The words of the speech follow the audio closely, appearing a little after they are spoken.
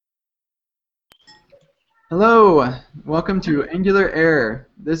Hello, welcome to Angular Air.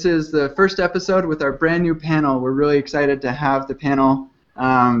 This is the first episode with our brand new panel. We're really excited to have the panel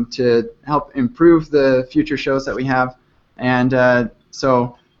to help improve the future shows that we have. And let's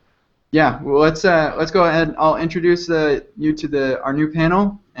go ahead. I'll introduce you to our new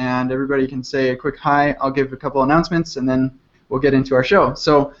panel, and everybody can say a quick hi. I'll give a couple announcements, and then we'll get into our show.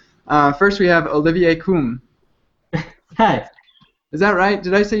 So first we have Olivier Koum. Hi. Is that right?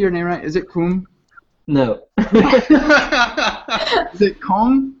 Did I say your name right? Is it Koum? No. Is it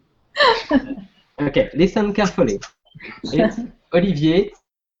Koum? Okay, listen carefully. It's Olivier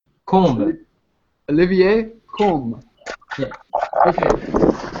Combe. Olivier Koum. Yeah. Okay.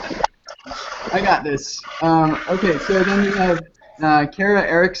 I got this. Okay, so then we have Kara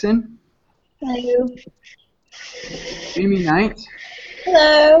Erickson. Hello. Amy Knight.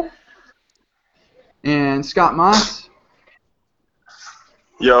 Hello. And Scott Moss.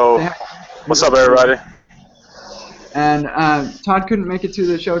 Yo, what's up, everybody? And Todd couldn't make it to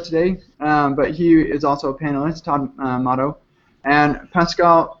the show today, but he is also a panelist, Todd Motto. And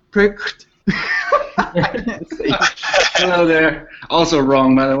Pascal Pricht. Hello there. Also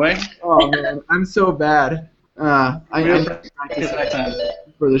wrong, by the way. Oh man, I'm so bad. I practice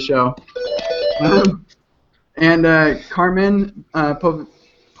for the show. And Carmen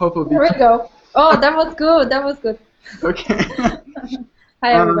Popovic. There we go. Oh, that was good. That was good. Okay.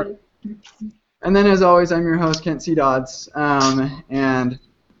 Hi, everybody. And then, as always, I'm your host, Kent C. Dodds, and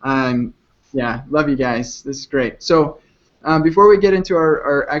love you guys. This is great. So, before we get into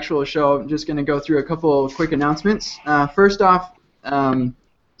our actual show, I'm just going to go through a couple quick announcements. First off,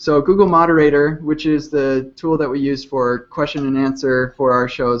 so Google Moderator, which is the tool that we used for question and answer for our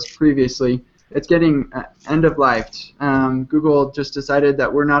shows previously, it's getting end of life. Google just decided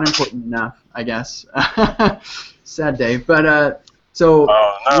that we're not important enough, I guess. Sad day, but. So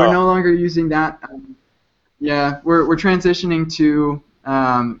we're no longer using that. We're transitioning to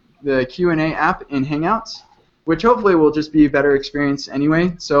the Q&A app in Hangouts, which hopefully will just be a better experience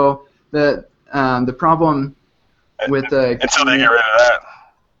anyway. So the problem with the until they get rid of that.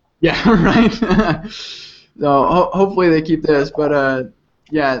 Yeah, right. So hopefully they keep this, but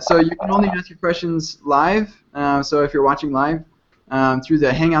so you can only ask your questions live. So if you're watching live. Through the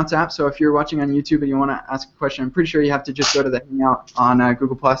Hangouts app. So if you're watching on YouTube and you want to ask a question, I'm pretty sure you have to just go to the Hangout on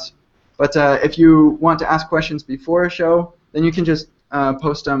Google+. But if you want to ask questions before a show, then you can just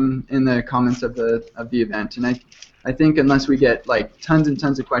post them in the comments of the event. And I think unless we get like tons and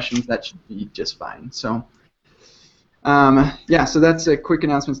tons of questions, that should be just fine. So so that's a quick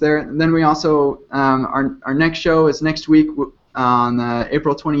announcements there. And then we also our next show is next week on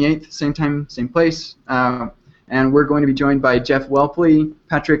April 28th, same time, same place. And we're going to be joined by Jeff Welpley,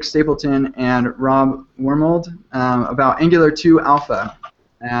 Patrick Stapleton, and Rob Wormold about Angular 2 Alpha.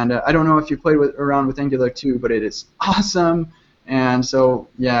 And I don't know if you played around with Angular 2, but it is awesome. And so,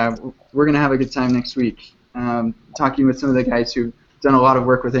 we're going to have a good time next week talking with some of the guys who've done a lot of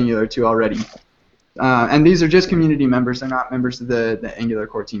work with Angular 2 already. And these are just community members. They're not members of the Angular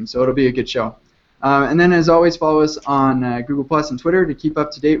core team. So it'll be a good show. And then, as always, follow us on Google+ and Twitter to keep up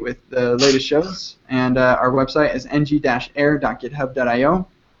to date with the latest shows. And our website is ng-air.github.io.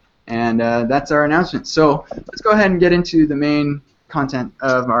 And that's our announcement. So let's go ahead and get into the main content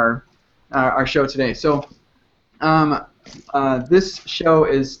of our show today. So this show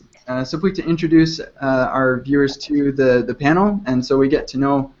is simply to introduce our viewers to the panel. And so we get to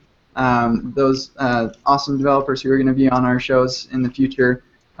know those awesome developers who are going to be on our shows in the future.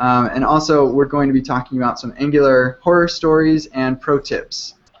 And also, we're going to be talking about some Angular horror stories and pro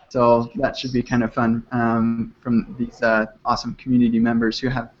tips. So that should be kind of fun from these awesome community members who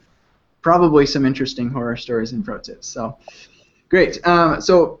have probably some interesting horror stories and pro tips. So great.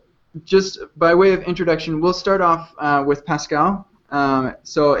 So just by way of introduction, we'll start off with Pascal.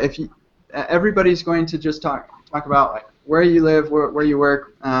 So if everybody's going to just talk about like where you live, where you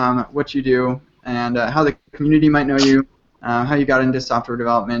work, what you do, and how the community might know you. How you got into software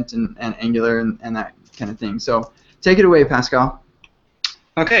development and Angular and that kind of thing. So take it away, Pascal.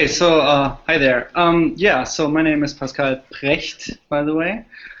 Okay, so hi there. So my name is Pascal Precht, by the way,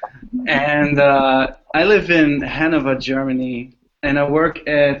 and I live in Hanover, Germany, and I work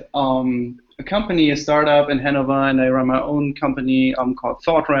at a company, a startup in Hanover, and I run my own company called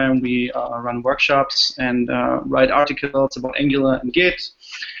ThoughtRam. We run workshops and write articles about Angular and Git.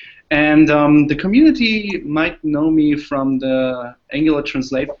 And the community might know me from the Angular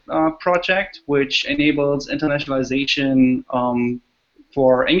Translate project, which enables internationalization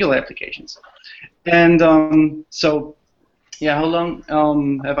for Angular applications. And how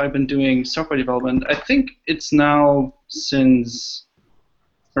long have I been doing software development? I think it's now since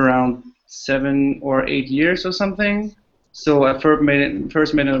around 7 or 8 years or something. So I first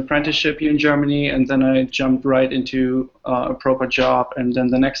made an apprenticeship here in Germany, and then I jumped right into a proper job, and then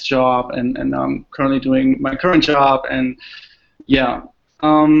the next job, and I'm currently doing my current job, and yeah.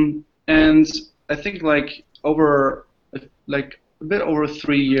 And I think like a bit over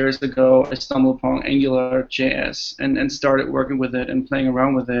 3 years ago, I stumbled upon AngularJS and started working with it and playing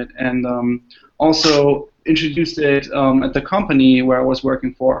around with it, and also introduced it at the company where I was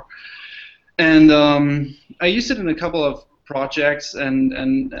working for. And I used it in a couple of projects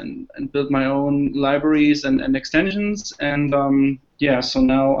and built my own libraries and extensions. And yeah, so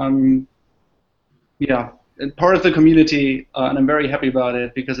now I'm part of the community, and I'm very happy about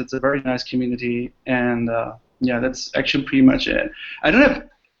it because it's a very nice community. And yeah, that's actually pretty much it. I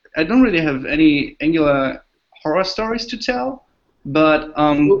don't really have any Angular horror stories to tell. But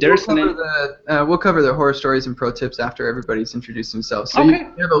we'll cover the horror stories and pro tips after everybody's introduced themselves. So okay.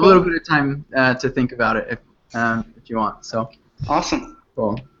 you have a little bit of time to think about it if you want. So awesome.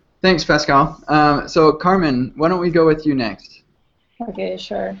 Cool. Thanks, Pascal. So Carmen, why don't we go with you next? Okay,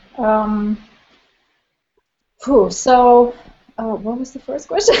 sure. So, what was the first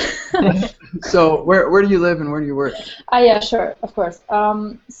question? So where do you live and where do you work? Yeah, sure, of course.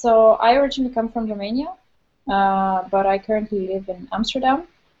 So I originally come from Romania. But I currently live in Amsterdam.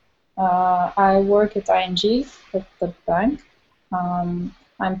 I work at ING, at the bank. I'm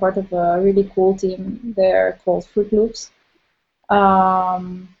part of a really cool team there called Fruit Loops.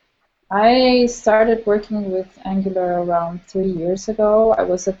 I started working with Angular around 3 years ago. I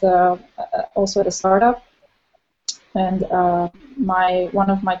was at also at a startup, and one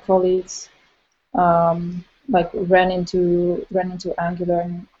of my colleagues ran into Angular.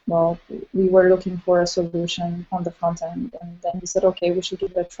 And, well, we were looking for a solution on the front end, and then we said, okay, we should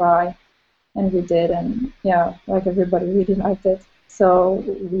give it a try, and we did, and yeah, like everybody really liked it, so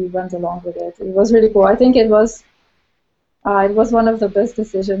we went along with it. It was really cool. I think it was one of the best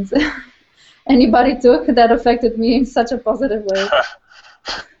decisions anybody took that affected me in such a positive way.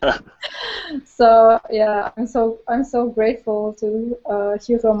 So yeah, I'm so grateful to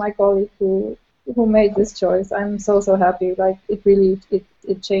Hugo, my colleague, who made this choice. I'm so happy. Like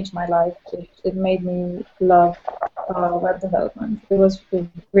it changed my life. It made me love web development. It was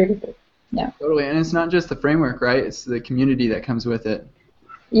really good. Yeah. Totally, and it's not just the framework, right? It's the community that comes with it.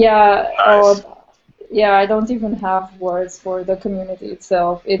 Yeah. Nice. Yeah. I don't even have words for the community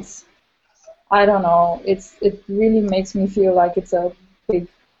itself. I don't know. It really makes me feel like it's a big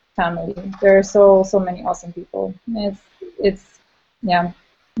family. There are so many awesome people. It's yeah.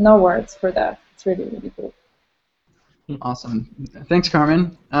 No words for that. It's really cool. Awesome. Thanks,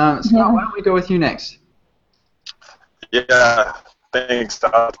 Carmen. Scott, why don't we go with you next? Yeah, thanks.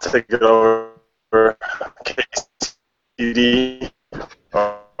 I'll take it over. KCD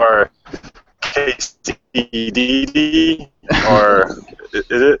or KCDD or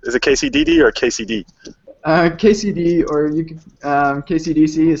is it KCDD or KCD? KCD, or you could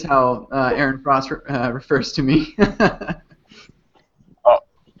KCDC is how Aaron Frost refers to me. Oh,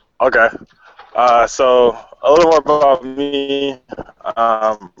 okay. So a little more about me.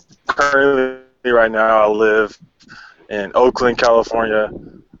 Currently, right now, I live in Oakland, California.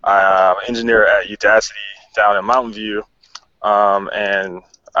 I'm an engineer at Udacity down in Mountain View, and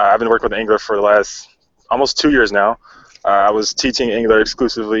I've been working with Angular for the last almost 2 years now. I was teaching Angular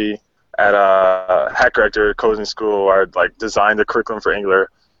exclusively at Hacker Actor coding school, where I designed the curriculum for Angular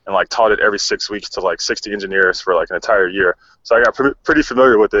and taught it every 6 weeks to 60 engineers for an entire year. So I got pretty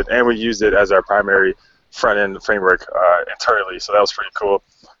familiar with it, and we used it as our primary front-end framework internally. So that was pretty cool.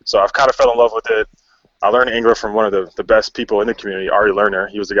 So I've kind of fell in love with it. I learned Angular from one of the best people in the community, Ari Lerner.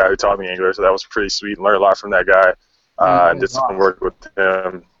 He was the guy who taught me Angular, so that was pretty sweet. Learned a lot from that guy, and did some work with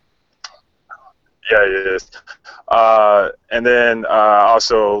him. Yeah, he is. And then I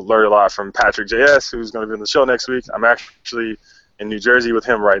also learned a lot from Patrick JS, who's going to be on the show next week. I'm actually in New Jersey with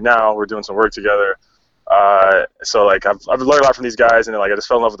him right now. We're doing some work together. So I've learned a lot from these guys, and I just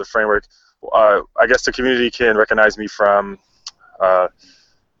fell in love with the framework. I guess the community can recognize me from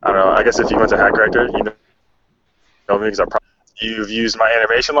I don't know. I guess if you went to Hacker Actor, you know me because you've used my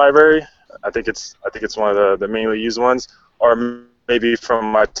animation library. I think it's one of the mainly used ones, or maybe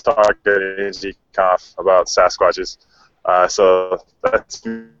from my talk at NGConf about Sasquatches. So that's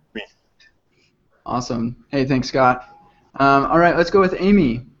me. Awesome. Hey, thanks, Scott. All right, let's go with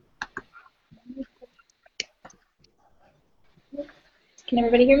Amy. Can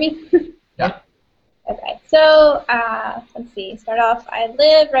everybody hear me? Yeah. Okay, so let's see. Start off. I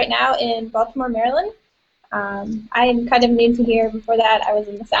live right now in Baltimore, Maryland. I'm kind of new to here. Before that, I was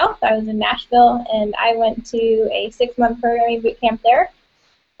in the South. I was in Nashville, and I went to a 6-month programming boot camp there.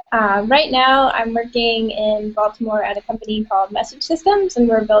 Right now, I'm working in Baltimore at a company called Message Systems, and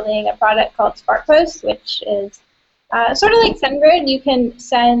we're building a product called SparkPost, which is sort of like SendGrid. You can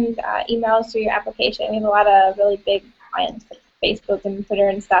send emails through your application. We have a lot of really big clients like Facebook and Twitter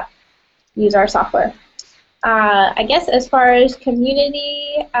and stuff use our software. I guess as far as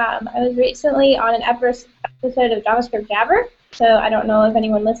community, I was recently on an episode of JavaScript Jabber, so I don't know if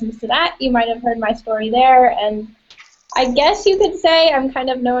anyone listens to that. You might have heard my story there, and I guess you could say I'm kind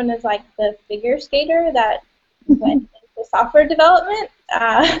of known as like the figure skater that went into software development.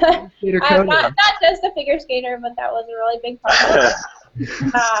 I'm not just a figure skater, but that was a really big part of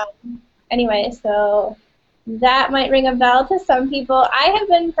it. Anyway, so that might ring a bell to some people. I have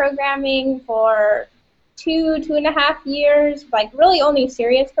been programming for 2.5 years, like really only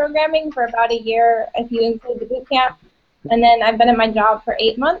serious programming for about a year if you include the boot camp. And then I've been in my job for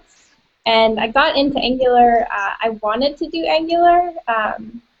 8 months. And I got into Angular. I wanted to do Angular,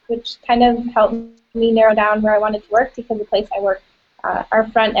 which kind of helped me narrow down where I wanted to work because the place I work, our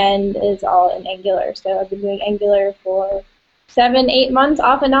front end is all in Angular. So I've been doing Angular for 7-8 months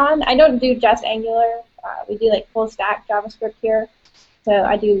off and on. I don't do just Angular. We do like full stack JavaScript here. So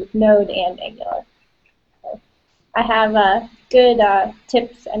I do Node and Angular. So I have good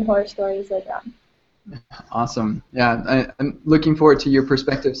tips and horror stories later on. Awesome. Yeah, I'm looking forward to your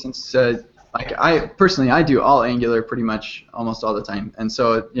perspective since, like, I do all Angular pretty much almost all the time, and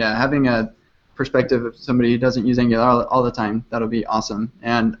so yeah, having a perspective of somebody who doesn't use Angular all the time, that'll be awesome.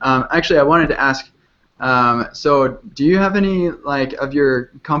 And actually, I wanted to ask, so do you have any like of your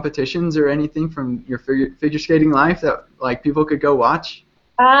competitions or anything from your figure skating life that like people could go watch?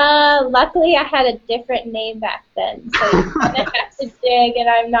 Luckily, I had a different name back then, so you kind of have to dig, and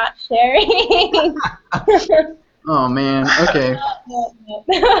I'm not sharing. Oh, man. Okay. No.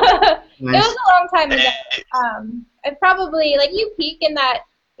 Nice. It was a long time ago. I probably, like, you peak in that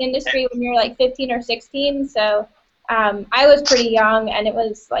industry when you're, like, 15 or 16, so I was pretty young, and it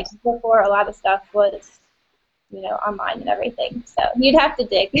was, like, before a lot of stuff was, you know, online and everything, so you'd have to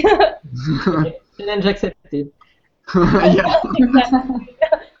dig. Challenge accepted. Yeah.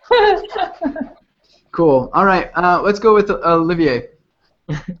 Cool. All right. Let's go with Olivier.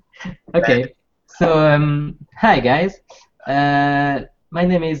 Okay. So, hi guys. My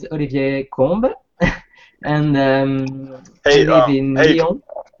name is Olivier Combe, and I live in Lyon,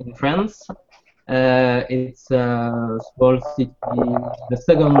 in France. It's a small city, the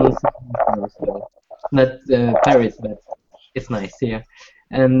second city in France, so not Paris, but it's nice here.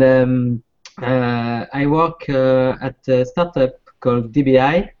 And I work at a startup called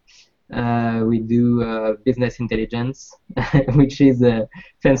DBI. We do business intelligence, which is a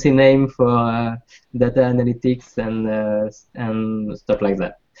fancy name for data analytics and stuff like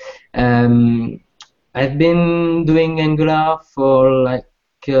that. I've been doing Angular for like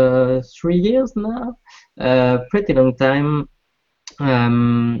 3 years now, pretty long time.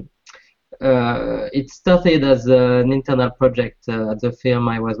 It started as an internal project at the firm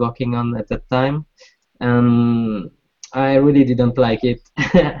I was working on at that time, and I really didn't like it.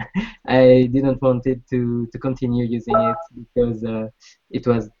 I didn't want it to continue using it because it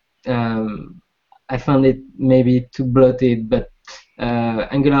was I found it maybe too bloated, but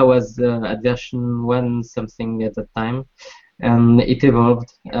Angular was at version 1 something at the time, and it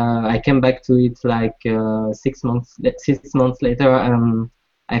evolved. I came back to it like 6 months later, and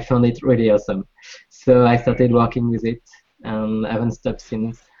I found it really awesome. So I started working with it, and I haven't stopped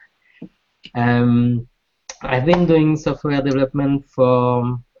since. I've been doing software development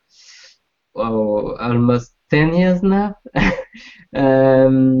for almost 10 years now.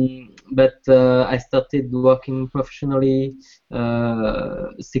 But I started working professionally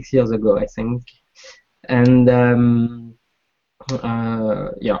 6 years ago, I think. And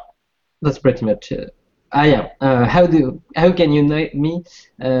yeah, that's pretty much it. Yeah. How can you know me?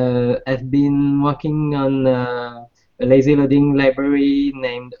 I've been working on a lazy loading library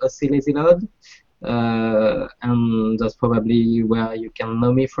named OC Lazy Load, and that's probably where you can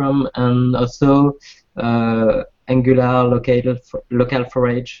know me from. And also Angular local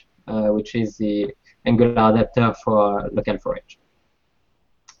forage, which is the Angular adapter for local forage.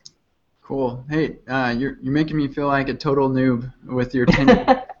 Cool. Hey, you're making me feel like a total noob with your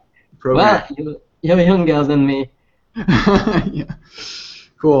 10 program. Well, you're younger than me. Yeah.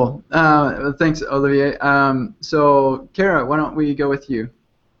 Cool. Thanks, Olivier. So, Kara, why don't we go with you?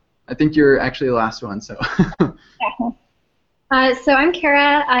 I think you're actually the last one. So. So I'm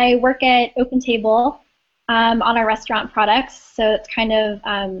Kara. I work at OpenTable on our restaurant products. So it's kind of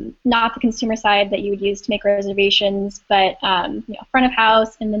not the consumer side that you would use to make reservations, but you know, front of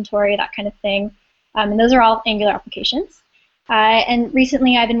house, inventory, that kind of thing. And those are all Angular applications. And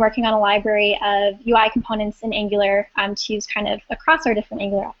recently I've been working on a library of UI components in Angular to use kind of across our different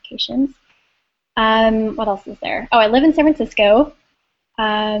Angular applications. What else is there? Oh, I live in San Francisco.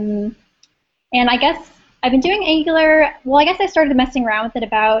 And I guess I've been doing Angular, well, I guess I started messing around with it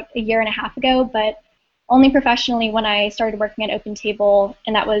about a year and a half ago, but only professionally when I started working at OpenTable,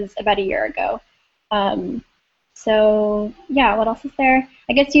 and that was about a year ago. So yeah, what else is there?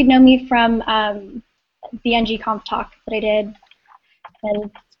 I guess you'd know me from the NGConf talk that I did, and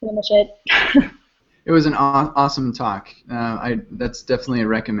that's pretty much it. It was an awesome talk. That's definitely a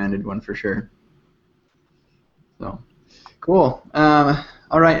recommended one for sure. So, cool.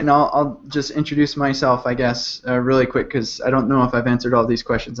 All right, and I'll just introduce myself, I guess, really quick, because I don't know if I've answered all these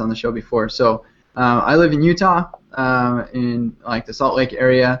questions on the show before. So, I live in Utah, in like the Salt Lake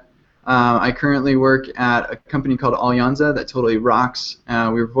area. I currently work at a company called Alianza that totally rocks.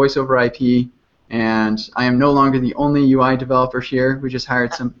 We're voice over IP, and I am no longer the only UI developer here. We just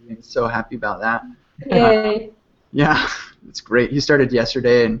hired somebody, and so happy about that. Yay! Yeah, it's great. He started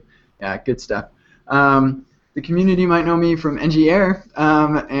yesterday, and yeah, good stuff. The community might know me from NGAir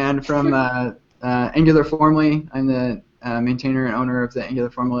and from Angular Formally. I'm the maintainer and owner of the Angular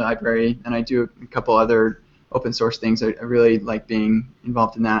Formally library, and I do a couple other open source things. I really like being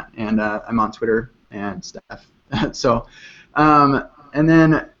involved in that, and I'm on Twitter and stuff. So, and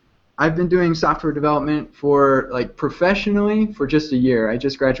then I've been doing software development for like professionally for just a year. I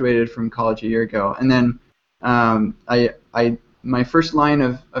just graduated from college a year ago, and then my first line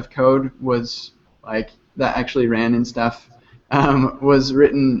of code was like that actually ran and stuff was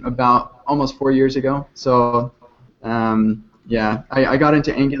written about almost 4 years ago. So yeah, I got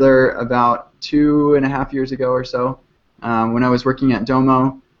into Angular about 2.5 years ago or so when I was working at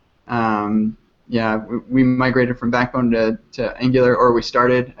Domo. Yeah, we migrated from Backbone to Angular, or we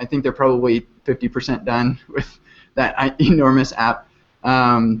started. I think they're probably 50% done with that enormous app.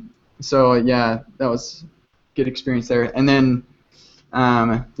 So yeah, that was good experience there. And then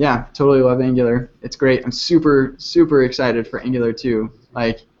yeah, totally love Angular. It's great. I'm super, super excited for Angular 2.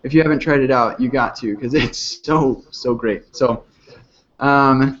 Like, if you haven't tried it out, you got to, because it's so great. So,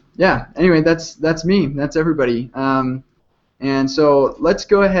 yeah. Anyway, that's me. That's everybody. And so let's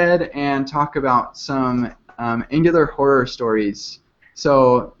go ahead and talk about some Angular horror stories.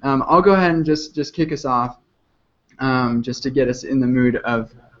 So I'll go ahead and just kick us off, just to get us in the mood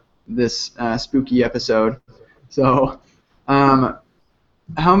of this spooky episode. So.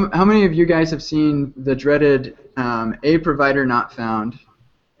 How many of you guys have seen the dreaded a provider not found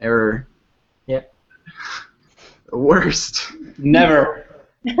error? Yep. The worst. Never.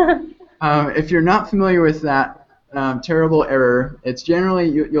 If you're not familiar with that terrible error, it's generally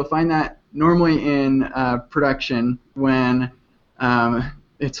you'll find that normally in production when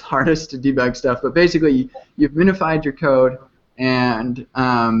it's hardest to debug stuff. But basically, you've minified your code and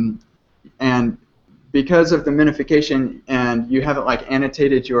because of the minification and you haven't like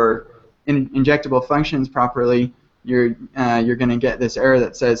annotated your injectable functions properly, you're going to get this error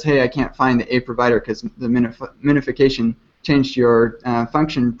that says, hey, I can't find the A provider because the minification changed your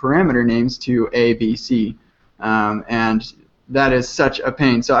function parameter names to A, B, C. And that is such a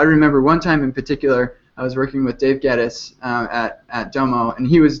pain. So I remember one time in particular, I was working with Dave Geddes at Domo, and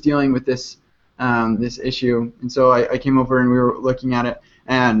he was dealing with this this issue. And so I came over and we were looking at it.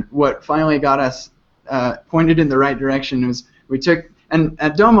 And what finally got us pointed in the right direction was we took, and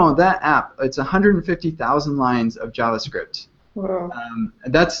at Domo, that app, it's 150,000 lines of JavaScript. Wow.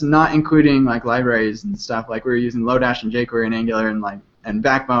 That's not including like libraries and stuff. Like we were using Lodash and jQuery and Angular and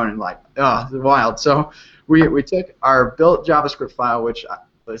Backbone and it's wild. So we took our built JavaScript file, which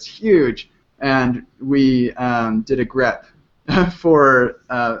was huge, and we did a grep for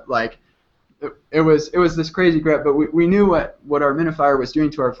it was this crazy grep, but we knew what our minifier was doing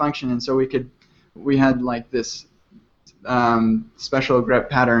to our function, and so we had like this special grep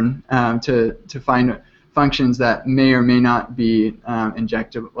pattern to find functions that may or may not be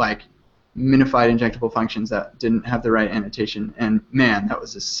injectable, like minified injectable functions that didn't have the right annotation. And man, that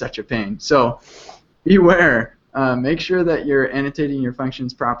was just such a pain. So beware. Make sure that you're annotating your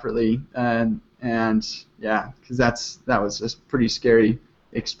functions properly, and yeah, because that was a pretty scary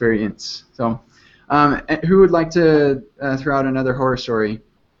experience. So who would like to throw out another horror story?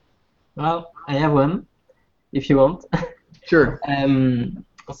 Well, I have one, if you want. Sure.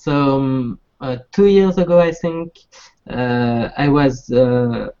 So 2 years ago, I think, I was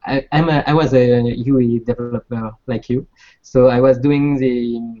a UI developer like you. So I was doing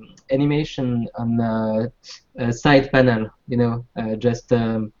the animation on a side panel, just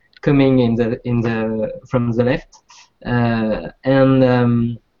coming from the left,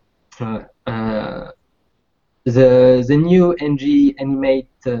 and the new ng animate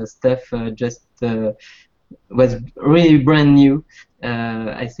stuff just was really brand new.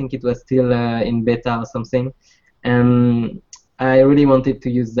 I think it was still in beta or something, and I really wanted to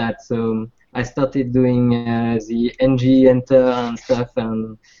use that. So I started doing the ng enter and stuff,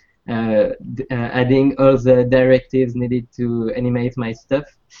 and adding all the directives needed to animate my stuff,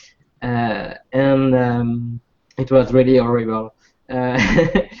 and it was really horrible.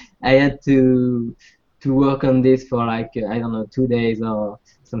 I had to work on this for like I don't know 2 days or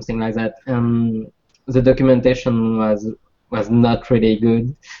something like that. The documentation was not really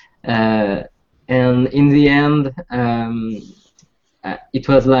good, and in the end, it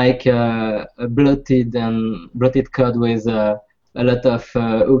was like a bloated code with a lot of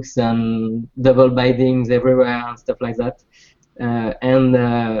hooks and double bindings everywhere and stuff like that. And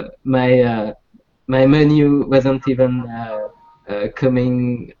my menu wasn't even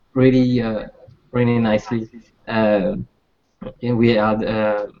coming really nicely. We had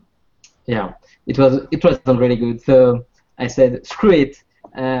yeah, it wasn't really good. So I said screw it.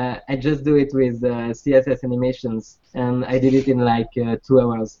 I just do it with CSS animations, and I did it in like 2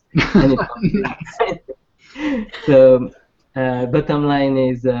 hours. And so bottom line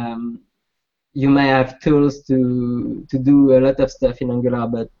is you may have tools to do a lot of stuff in Angular,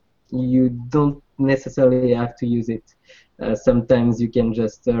 but you don't necessarily have to use it. Sometimes you can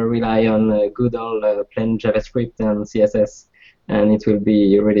just rely on good old plain JavaScript and CSS, and it will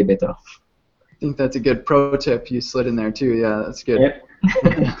be really better. I think that's a good pro tip you slid in there too. Yeah, that's good. Yep.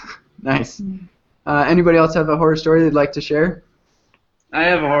 Nice. Anybody else have a horror story they'd like to share? I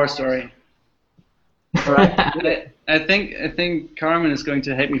have a horror story. All right. I think Carmen is going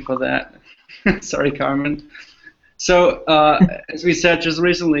to hate me for that. Sorry, Carmen. So as we said just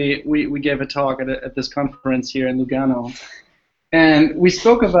recently, we gave a talk at this conference here in Lugano, and we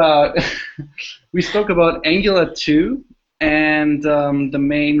spoke about Angular 2 and the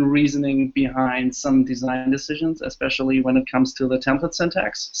main reasoning behind some design decisions, especially when it comes to the template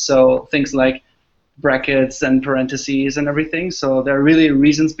syntax. So things like brackets and parentheses and everything. So there are really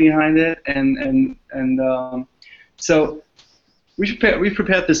reasons behind it, and so we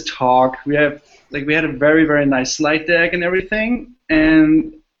prepared this talk. We had a very, very nice slide deck and everything,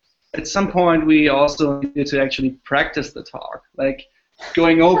 and at some point we also needed to actually practice the talk, like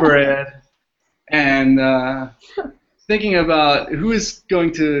going over it and thinking about who is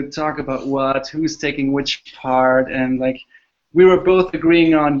going to talk about what, who's taking which part, and like we were both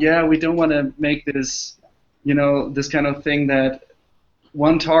agreeing on, yeah, we don't want to make this, this kind of thing that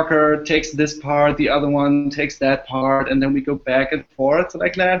one talker takes this part, the other one takes that part, and then we go back and forth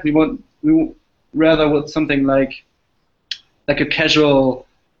like that. We rather with something like a casual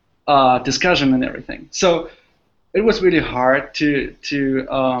discussion and everything. So it was really hard to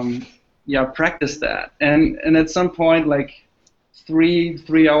practice that. And at some point, like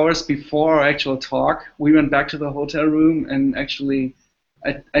three hours before our actual talk, we went back to the hotel room, and actually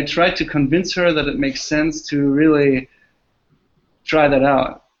I tried to convince her that it makes sense to really try that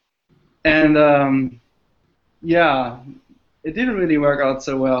out. And it didn't really work out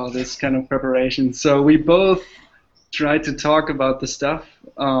so well, this kind of preparation. So we both tried to talk about the stuff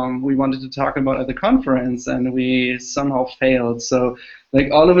we wanted to talk about at the conference, and we somehow failed. So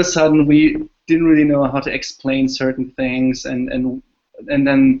like all of a sudden we didn't really know how to explain certain things, and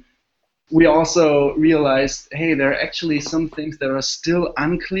then we also realized, hey, there are actually some things that are still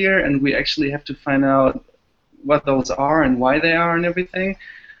unclear, and we actually have to find out what those are and why they are and everything.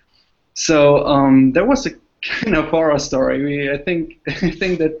 So there was a kind of horror story. I think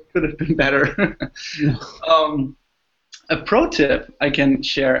that could have been better. A pro tip I can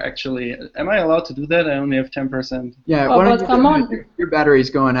share, actually. Am I allowed to do that? I only have 10%. Yeah, but come on. Your battery's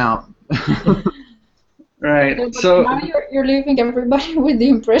going out. Right. But so now you're leaving everybody with the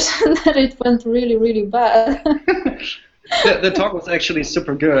impression that it went really, really bad. the talk was actually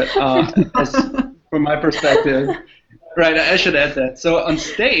super good, from my perspective. Right, I should add that. So on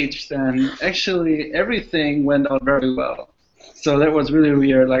stage, then, actually everything went out very well. So that was really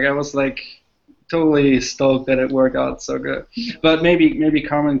weird. Like I was like totally stoked that it worked out so good. But maybe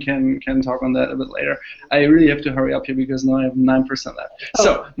Carmen can talk on that a bit later. I really have to hurry up here because now I have 9% left. Oh.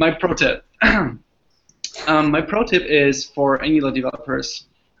 So my pro tip. My pro tip is for Angular developers.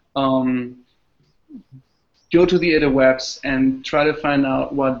 Go to the interwebs and try to find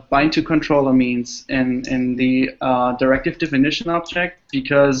out what bind to controller means in the directive definition object,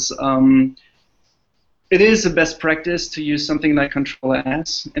 because it is a best practice to use something like controller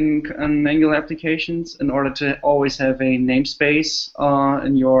S in Angular applications in order to always have a namespace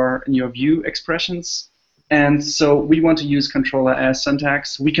in your view expressions. And so we want to use controller as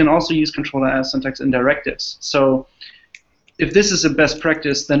syntax. We can also use controller as syntax in directives. So if this is a best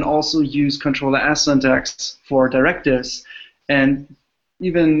practice, then also use controller as syntax for directives. And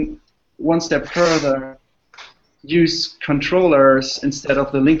even one step further, use controllers instead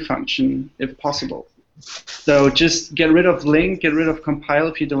of the link function if possible. So just get rid of link, get rid of compile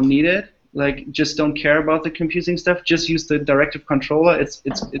if you don't need it. Like, just don't care about the confusing stuff. Just use the directive controller. It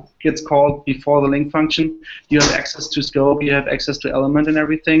gets called before the link function. You have access to scope. You have access to element and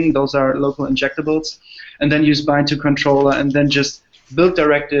everything. Those are local injectables. And then use bind to controller, and then just build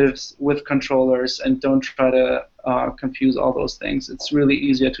directives with controllers, and don't try to confuse all those things. It's really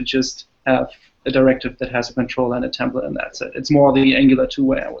easier to just have a directive that has a controller and a template, and that's it. It's more the Angular 2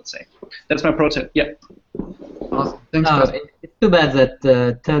 way, I would say. That's my pro tip. Yeah. Awesome. Thanks, it's too bad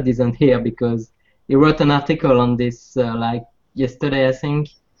that Ted isn't here, because he wrote an article on this like yesterday, I think,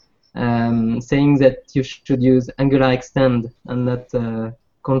 saying that you should use Angular extend and not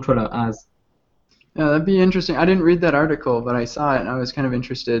controller as. Yeah, that'd be interesting. I didn't read that article, but I saw it and I was kind of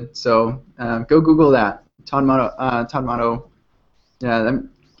interested. So go Google that. Todd Motto. Yeah,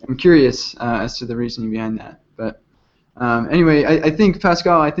 I'm curious as to the reasoning behind that. But anyway, I think,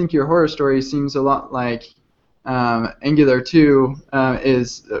 Pascal, I think your horror story seems a lot like Angular 2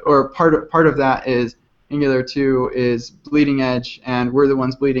 is, or part of that is Angular 2 is bleeding edge, and we're the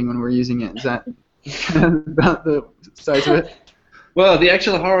ones bleeding when we're using it. Is that about the size of it? Well, the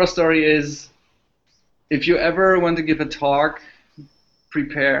actual horror story is, if you ever want to give a talk,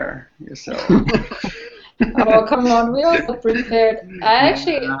 prepare yourself. Oh, come on, we also prepared. I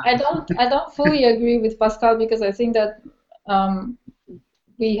don't fully agree with Pascal, because I think that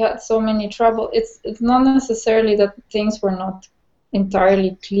we had so many trouble. It's not necessarily that things were not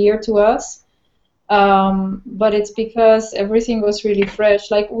entirely clear to us, but it's because everything was really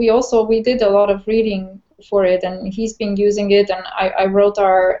fresh. Like, we did a lot of reading for it, and he's been using it, and I wrote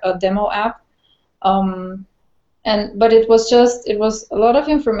our demo app. But it was a lot of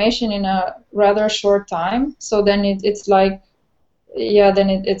information in a rather short time. So then it's like, yeah, then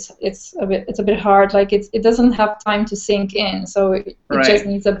it's a bit hard. Like, it doesn't have time to sink in. So it just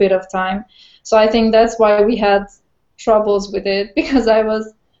needs a bit of time. So I think that's why we had troubles with it, because I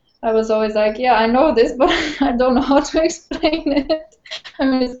was always like, yeah, I know this, but I don't know how to explain it. I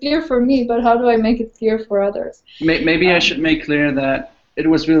mean, it's clear for me, but how do I make it clear for others? Maybe I should make clear that it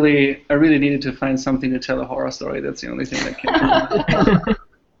was I really needed to find something to tell a horror story. That's the only thing that came to mind.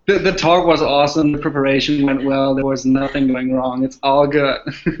 The talk was awesome. The preparation went well. There was nothing going wrong. It's all good.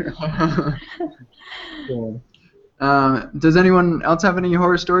 Does anyone else have any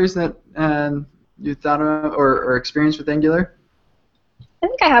horror stories that you thought of or experienced with Angular? I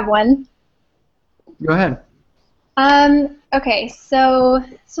think I have one. Go ahead. Okay, so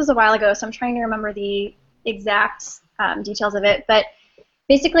this was a while ago, so I'm trying to remember the exact details of it, but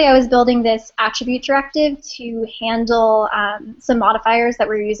basically I was building this attribute directive to handle some modifiers that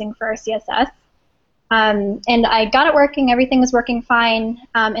we were using for our CSS. And I got it working, everything was working fine,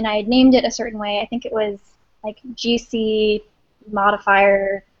 and I had named it a certain way. I think it was like GC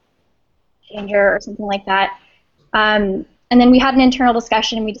modifier changer or something like that. And then we had an internal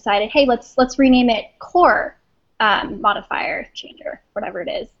discussion, and we decided, hey, let's rename it core modifier changer, whatever it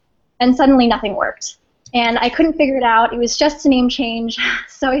is. And suddenly nothing worked. And I couldn't figure it out. It was just a name change.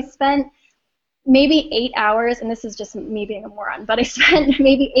 So I spent maybe 8 hours, and this is just me being a moron, but I spent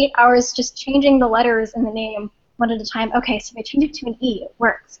maybe 8 hours just changing the letters in the name one at a time. Okay, so if I change it to an E, it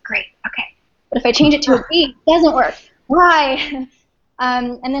works. Great. Okay. But if I change it to a B, it doesn't work. Why?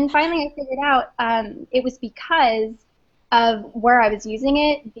 And then finally I figured out it was because of where I was using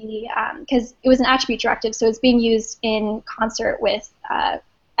it, because it was an attribute directive, so it's being used in concert with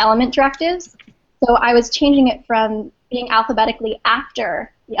element directives. So I was changing it from being alphabetically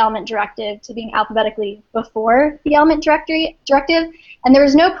after the element directive to being alphabetically before the element directive, and there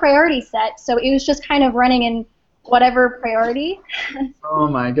was no priority set, so it was just kind of running in whatever priority. Oh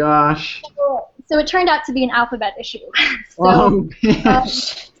my gosh. So it turned out to be an alphabet issue. So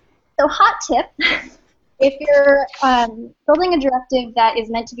hot tip. If you're building a directive that is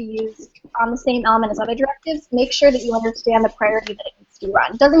meant to be used on the same element as other directives, make sure that you understand the priority that it needs to be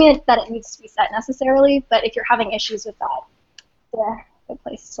run. Doesn't mean that it needs to be set necessarily, but if you're having issues with that, yeah, good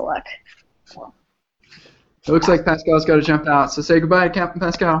place to look. So. It looks like Pascal's got to jump out, so say goodbye, Captain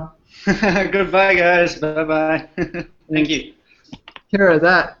Pascal. Goodbye, guys. Bye-bye. Thank you. Kara,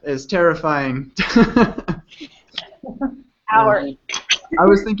 that is terrifying. Hours. I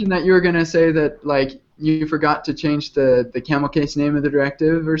was thinking that you were going to say that, like, you forgot to change the camel case name of the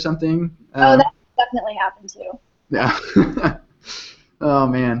directive or something. Oh, that definitely happened too. Yeah. Oh,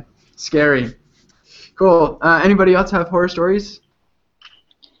 man. Scary. Cool. Anybody else have horror stories?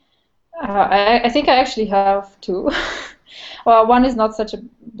 I think I actually have two. Well, one is not such a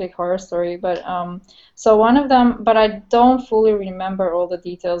big horror story, but so one of them, but I don't fully remember all the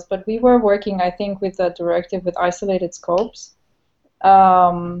details. But we were working, I think, with a directive with isolated scopes,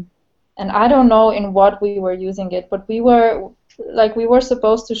 and I don't know in what we were using it, but we were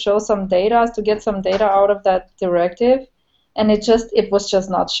supposed to show some data to get some data out of that directive, and it was just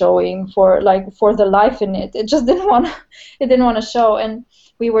not showing for the life in it. It just didn't want to show, and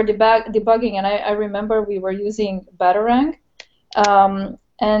we were debugging, and I remember we were using Batarang.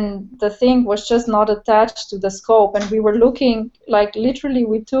 And the thing was just not attached to the scope, and we were looking, literally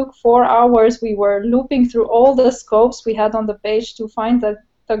we took 4 hours, we were looping through all the scopes we had on the page to find the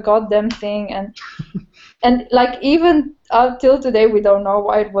goddamn thing, and even till today we don't know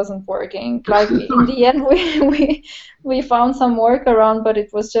why it wasn't working. In the end we found some workaround, but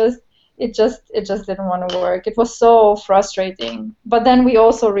it just didn't want to work. It was so frustrating. But then we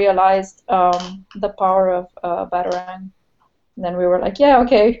also realized the power of Batarang. And then we were like, yeah,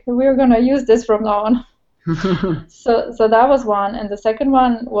 okay, we're gonna use this from now on. So that was one, and the second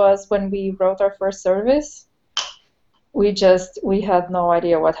one was when we wrote our first service. We had no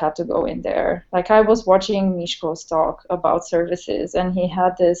idea what had to go in there. I was watching Mishko's talk about services, and he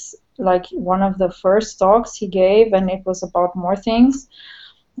had this one of the first talks he gave, and it was about more things.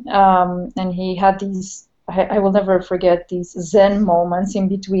 And he had these, I will never forget these Zen moments in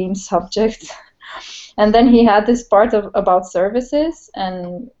between subjects. And then he had this part about services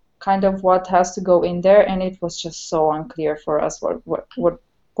and kind of what has to go in there, and it was just so unclear for us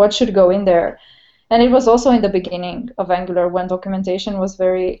what should go in there. And it was also in the beginning of Angular when documentation was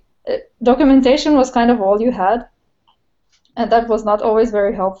kind of all you had, and that was not always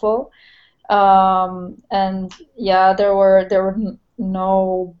very helpful. And yeah, there were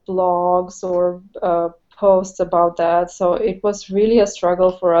no blogs or posts about that, so it was really a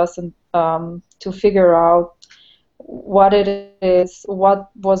struggle for us and to figure out what it is,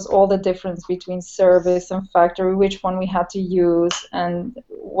 what was all the difference between service and factory, which one we had to use, and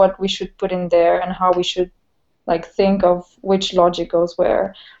what we should put in there, and how we should think of which logic goes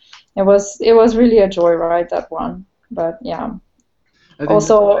where. It was really a joyride, that one. But yeah. I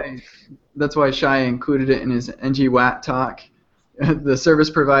think that's why Shai included it in his ngWat talk. The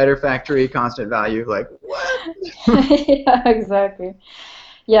service provider, factory, constant value. What? Yeah, exactly.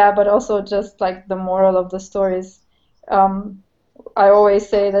 Yeah, but also just the moral of the stories. I always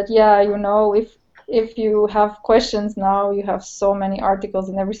say that, yeah, if you have questions now, you have so many articles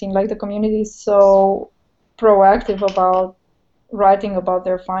and everything. The community is so proactive about writing about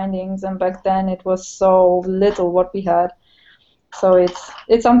their findings, and back then it was so little what we had. So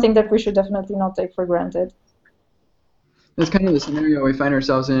it's something that we should definitely not take for granted. That's kind of the scenario we find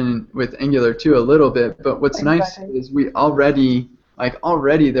ourselves in with Angular 2 a little bit, but what's nice is we already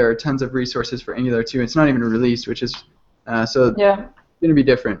there are tons of resources for Angular 2. It's not even released, which is it's going to be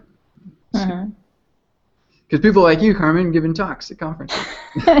different. Because people like you, Carmen, giving talks at conferences.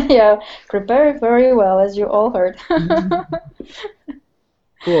 Yeah, prepare very well, as you all heard.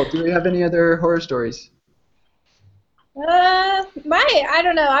 Cool. Do we have any other horror stories? I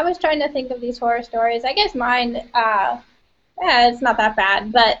don't know. I was trying to think of these horror stories. I guess mine, it's not that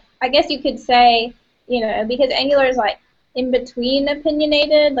bad, but I guess you could say, because Angular is in between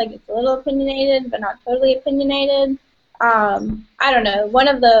opinionated, it's a little opinionated, but not totally opinionated. I don't know. One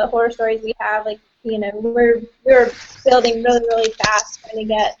of the horror stories we have, we're building really, really fast, trying to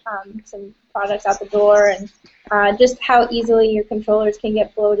get some products out the door, and just how easily your controllers can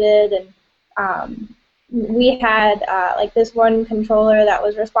get bloated. And we had this one controller that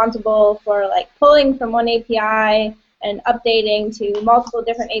was responsible for pulling from one API and updating to multiple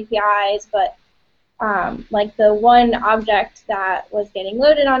different APIs, but the one object that was getting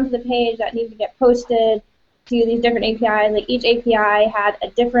loaded onto the page that needed to get posted to these different APIs, each API had a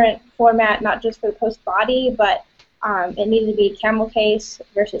different format, not just for the post body, but it needed to be camel case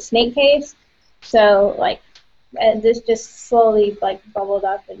versus snake case. So and this just slowly bubbled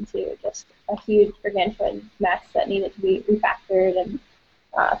up into just a huge gargantuan mess that needed to be refactored, and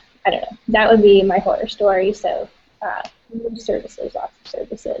I don't know. That would be my horror story. So services, lots of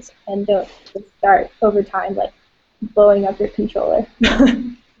services, and don't just start over time blowing up your controller.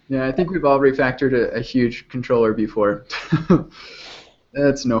 Yeah, I think we've all refactored a huge controller before.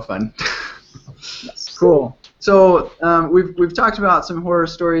 That's no fun. Cool. So we've talked about some horror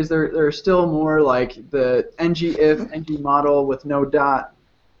stories. There are still more the ngIf, ngModel with no dot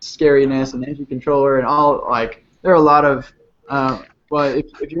scariness, and ngController, and all there are a lot of. Well,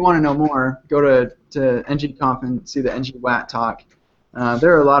 if you want to know more, go to ngConf and see the ngWat talk.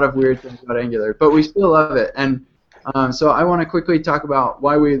 There are a lot of weird things about Angular, but we still love it. And so I want to quickly talk about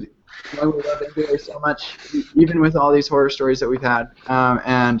why we love Angular so much, even with all these horror stories that we've had,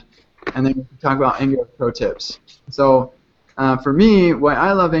 and then we can talk about Angular pro tips. So for me, why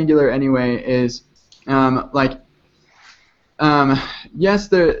I love Angular anyway is yes,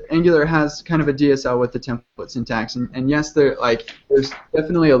 the Angular has kind of a DSL with the template syntax, and yes, there's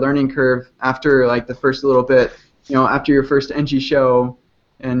definitely a learning curve after the first little bit. After your first ng show,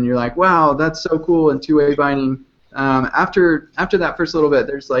 and you're like, wow, that's so cool, and two-way binding. After that first little bit,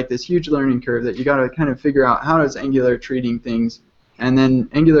 there's this huge learning curve that you got to kind of figure out how does Angular treating things, and then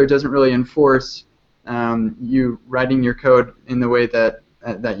Angular doesn't really enforce you writing your code in the way that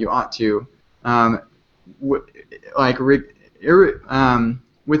you ought to.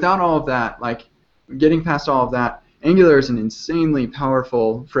 Without all of that, getting past all of that, Angular is an insanely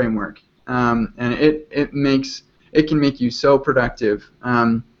powerful framework, and it can make you so productive.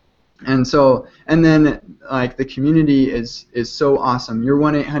 And then the community is so awesome. Your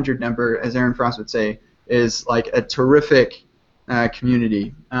 1-800 number, as Aaron Frost would say, is a terrific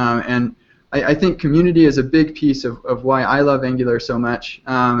community. And I think community is a big piece of why I love Angular so much.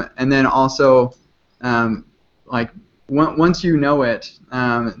 And then also, once you know it,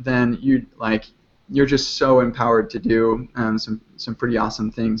 then you're just so empowered to do some pretty awesome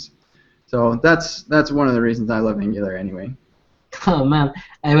things. So that's one of the reasons I love Angular anyway. Oh man,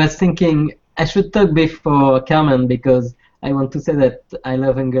 I was thinking I should talk before Carmen because I want to say that I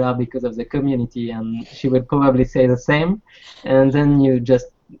love Angular because of the community, and she would probably say the same. And then you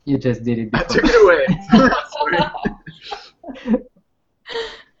just did it before. I took it away.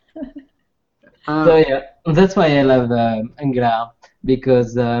 So yeah, that's why I love Angular,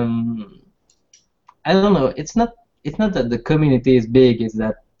 because I don't know. It's not that the community is big. It's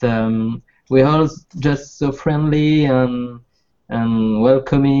that we're all just so friendly and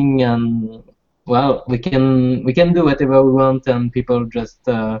welcoming, and well, we can do whatever we want, and people just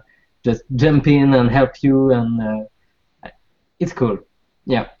jump in and help you, and it's cool.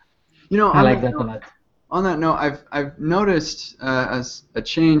 Yeah, I like that a lot. On that note, I've noticed as a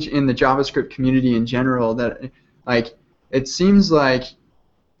change in the JavaScript community in general that it seems like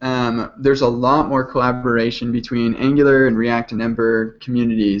there's a lot more collaboration between Angular and React and Ember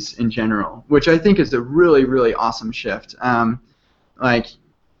communities in general, which I think is a really, really awesome shift.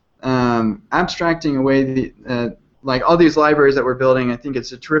 Abstracting away all these libraries that we're building, I think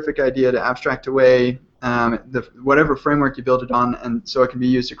it's a terrific idea to abstract away whatever framework you build it on, and so it can be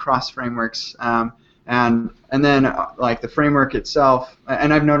used across frameworks. And then the framework itself,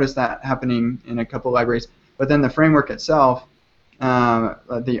 and I've noticed that happening in a couple libraries, but then the framework itself,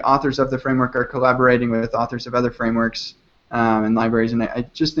 the authors of the framework are collaborating with authors of other frameworks and libraries, and I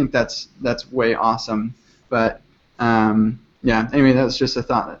just think that's way awesome. But yeah, anyway, that's just a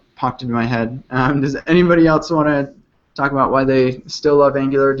thought that popped into my head. Does anybody else want to talk about why they still love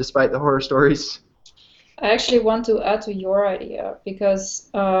Angular despite the horror stories? I actually want to add to your idea, because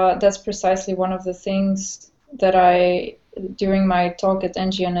that's precisely one of the things that during my talk at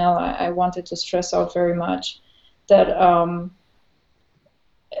NGNL, I wanted to stress out very much, that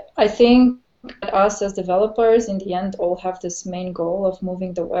I think us as developers in the end all have this main goal of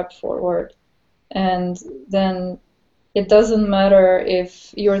moving the web forward. And then it doesn't matter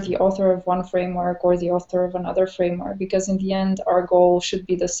if you're the author of one framework or the author of another framework, because in the end our goal should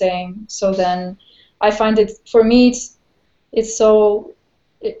be the same. So then I find it, for me, it's so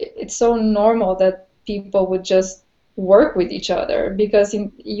normal that people would just work with each other, because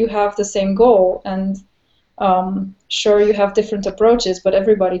you have the same goal, and sure, you have different approaches, but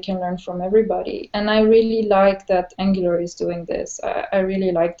everybody can learn from everybody. And I really like that Angular is doing this. I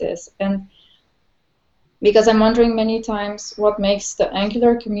really like this, and because I'm wondering many times what makes the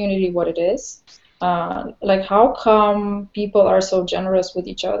Angular community what it is. How come people are so generous with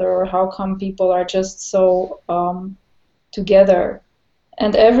each other, or how come people are just so together?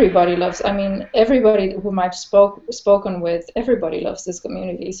 And everybody loves, everybody whom I've spoken with, everybody loves this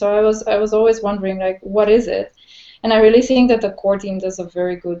community. So I was always wondering, what is it? And I really think that the core team does a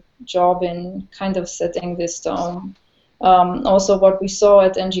very good job in kind of setting this tone. Also, what we saw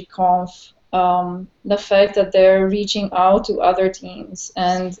at NGConf, the fact that they're reaching out to other teams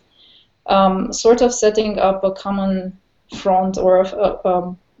and sort of setting up a common front, or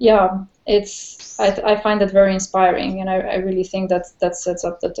I find that very inspiring, and I really think that sets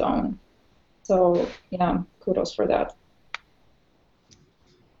up the tone. So yeah, kudos for that.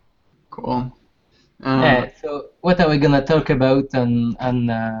 Cool. So what are we gonna talk about on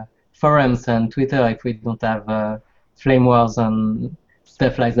forums and Twitter if we don't have flame wars and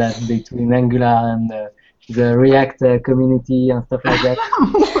stuff like that between Angular and the React community and stuff like that.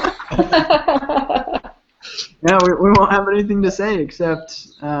 Yeah, we won't have anything to say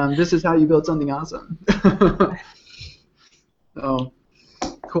except this is how you build something awesome. So,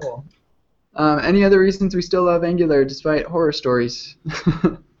 cool. Any other reasons we still love Angular despite horror stories?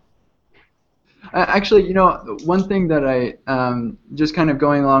 Actually, you know, one thing that I, just kind of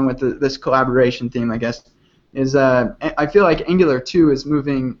going along with this collaboration theme, I guess, is I feel like Angular 2 is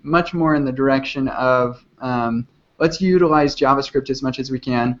moving much more in the direction of let's utilize JavaScript as much as we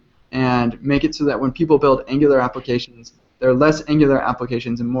can and make it so that when people build Angular applications, there are less Angular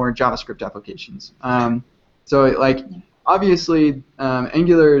applications and more JavaScript applications. So, like, obviously,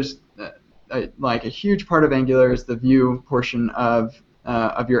 Angular's like a huge part of Angular is the view portion of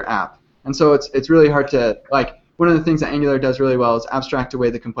your app, and so it's really hard to, like, one of the things that Angular does really well is abstract away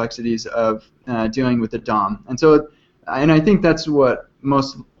the complexities of dealing with the DOM, and so I think that's what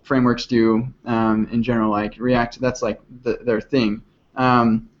most frameworks do in general. Like React, that's like their thing.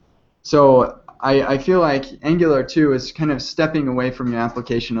 So I feel like Angular 2 is kind of stepping away from your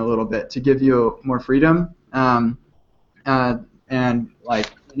application a little bit to give you more freedom and like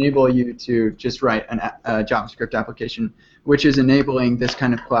enable you to just write a JavaScript application, which is enabling this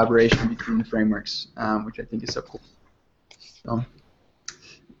kind of collaboration between the frameworks, which I think is so cool. So,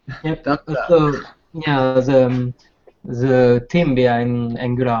 yep. So yeah, the team behind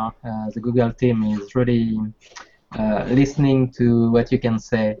Angular, the Google team, is really listening to what you can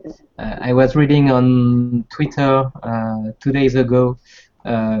say. I was reading on Twitter 2 days ago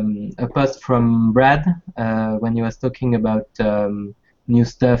a post from Brad when he was talking about new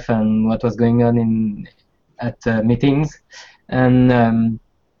stuff and what was going on at meetings, and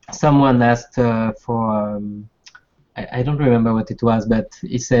someone asked for I don't remember what it was, but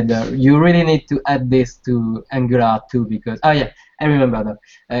he said you really need to add this to Angular 2 because yeah, I remember now.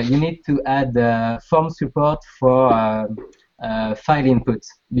 You need to add form support for file input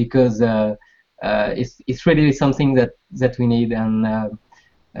because it's really something that we need. And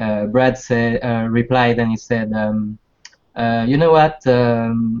Brad replied and he said, you know what?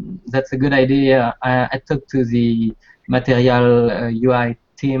 That's a good idea. I talked to the Material UI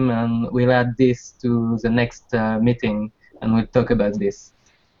team, and we'll add this to the next meeting, and we'll talk about this.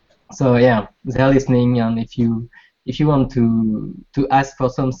 So yeah, they're listening, and if you want to ask for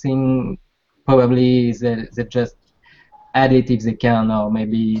something, probably they just add it if they can, or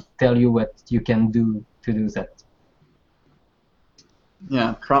maybe tell you what you can do to do that.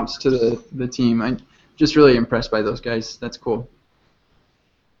 Yeah, props to the team. I'm just really impressed by those guys. That's cool.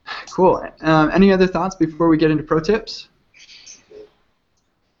 Cool. Any other thoughts before we get into pro tips?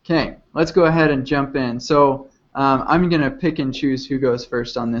 Okay, let's go ahead and jump in. So I'm going to pick and choose who goes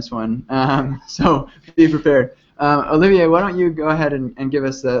first on this one. So be prepared. Olivier, why don't you go ahead and give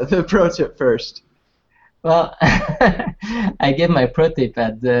us the pro tip first? Well, I gave my pro tip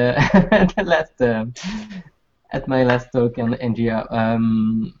at at my last talk on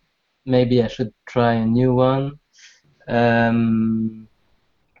NGR. Maybe I should try a new one.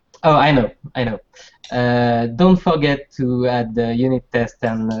 Oh, I know. Don't forget to add the unit test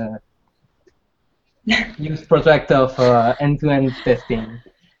and use Protractor for end-to-end testing.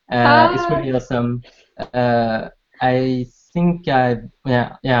 It's really awesome. I think I've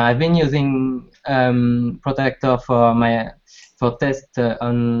been using Protractor for test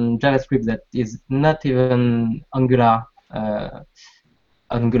on JavaScript that is not even Angular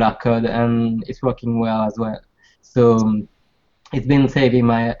code, and it's working well as well. So it's been saving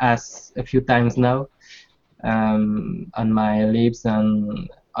my ass a few times now on my libs and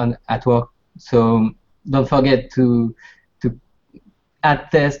at work. So don't forget to add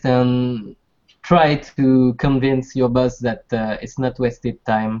test and try to convince your boss that it's not wasted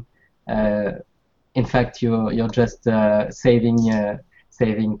time. In fact, you're just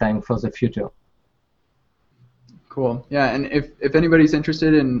saving time for the future. Cool. Yeah, and if anybody's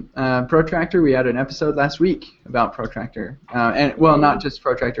interested in Protractor, we had an episode last week about Protractor, and well, not just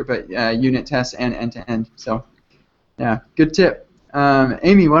Protractor, but unit tests and end-to-end. So, yeah, good tip.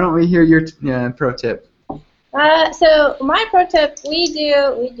 Amy, why don't we hear your pro tip? So my pro tip, we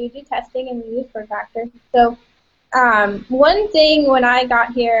do testing and we use Protractor. So one thing when I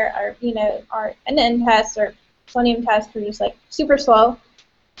got here, our end-to-end tests or Selenium tests were just like super slow.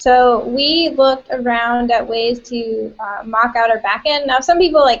 So we looked around at ways to mock out our backend. Now some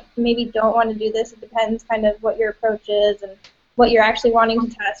people maybe don't want to do this. It depends kind of what your approach is and what you're actually wanting to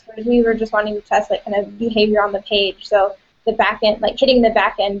test. Whereas we were just wanting to test kind of behavior on the page. So the backend, hitting the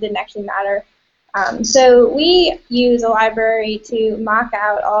backend didn't actually matter. So we use a library to mock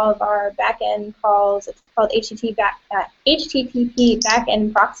out all of our backend calls. It's called HTTP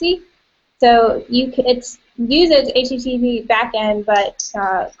backend proxy. So it uses HTTP backend, but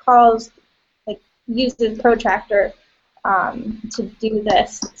uses Protractor to do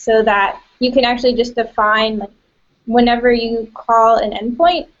this, so that you can actually just define, whenever you call an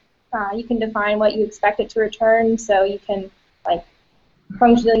endpoint, you can define what you expect it to return. So you can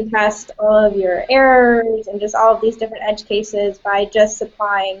functionally test all of your errors and just all of these different edge cases by just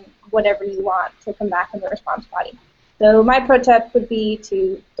supplying whatever you want to come back in the response body. So my pro tip would be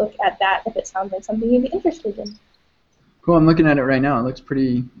to look at that if it sounds like something you'd be interested in. Cool. I'm looking at it right now. It looks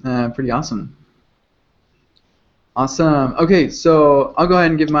pretty awesome. Awesome. Okay, so I'll go ahead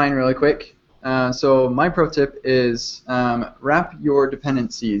and give mine really quick. So my pro tip is wrap your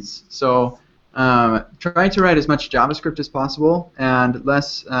dependencies. So try to write as much JavaScript as possible and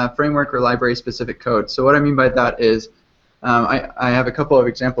less framework or library specific code. So what I mean by that is I have a couple of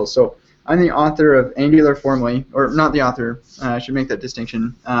examples. So I'm the author of Angular formally, or not the author, I should make that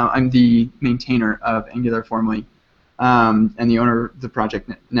distinction. I'm the maintainer of Angular formally and the owner of the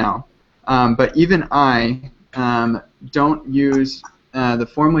project now. But even I don't use the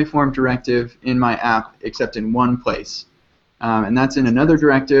formally formed directive in my app except in one place. And that's in another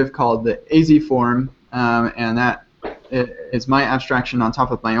directive called the AZ form, and that is my abstraction on top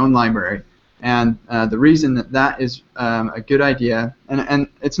of my own library. And the reason that is a good idea, and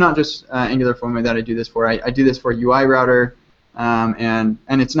it's not just Angular formally that I do this for. I do this for UI router, and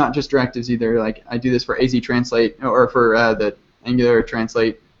it's not just directives either. Like I do this for AZ translate, or for the Angular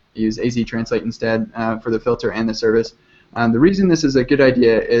translate. I use AZ translate instead for the filter and the service. The reason this is a good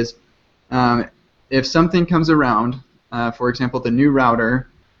idea is if something comes around, for example, the new router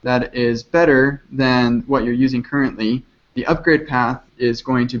that is better than what you're using currently, the upgrade path is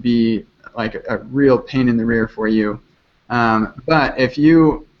going to be like a real pain in the rear for you. But if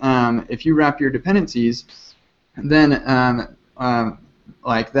you wrap your dependencies, then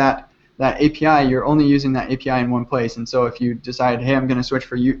like that API, you're only using that API in one place. And so if you decide, hey, I'm going to switch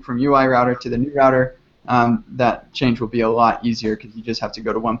from UI router to the new router, that change will be a lot easier because you just have to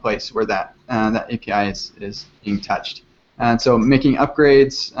go to one place where that API is being touched. And so making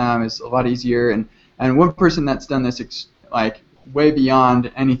upgrades is a lot easier. And one person that's done this way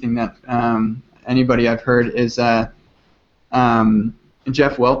beyond anything that anybody I've heard is Jeff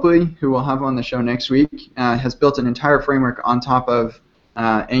Welpley, who we'll have on the show next week, has built an entire framework on top of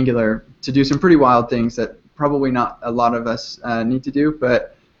Angular to do some pretty wild things that probably not a lot of us need to do.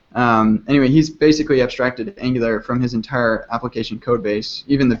 But anyway, he's basically abstracted Angular from his entire application code base,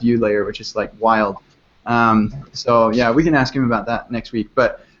 even the view layer, which is like wild. So yeah, we can ask him about that next week.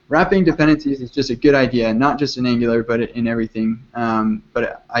 But wrapping dependencies is just a good idea, not just in Angular, but in everything.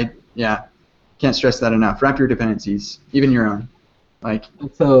 But I can't stress that enough. Wrap your dependencies, even your own.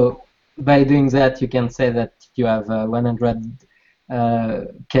 So by doing that, you can say that you have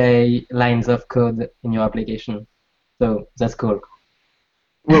 100K lines of code in your application. So that's cool.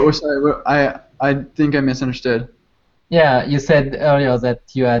 Sorry, I think I misunderstood. Yeah, you said earlier that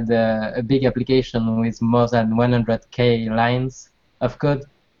you had a big application with more than 100K lines of code.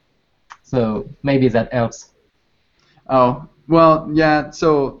 So maybe that helps. Oh, well, yeah,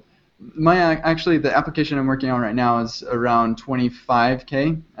 so actually the application I'm working on right now is around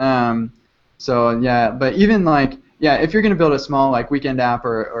 25K. So yeah, but even if you're going to build a small weekend app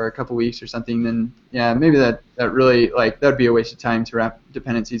or a couple weeks or something, then yeah, maybe that really that'd be a waste of time to wrap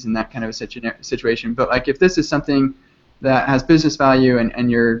dependencies in that kind of a situation. But if this is something that has business value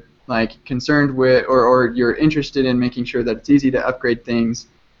and you're concerned with or you're interested in making sure that it's easy to upgrade things,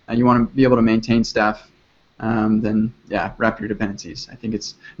 you want to be able to maintain stuff, then yeah, wrap your dependencies. I think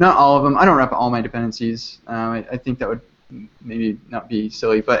it's not all of them. I don't wrap all my dependencies. I think that would maybe not be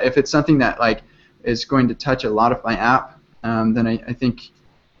silly, but if it's something that is going to touch a lot of my app, then I think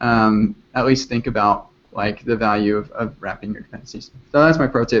at least think about the value of wrapping your dependencies. So that's my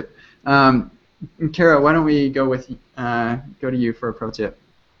pro tip. Kara, why don't we go to you for a pro tip?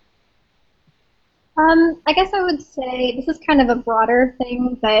 I guess I would say this is kind of a broader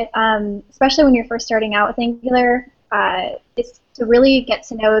thing, but especially when you're first starting out with Angular, is to really get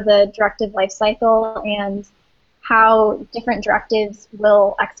to know the directive lifecycle and how different directives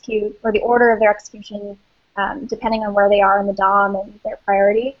will execute, or the order of their execution, depending on where they are in the DOM and their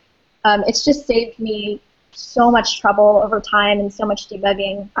priority. It's just saved me so much trouble over time and so much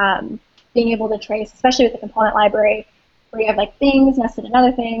debugging, being able to trace, especially with the component library, where you have things nested in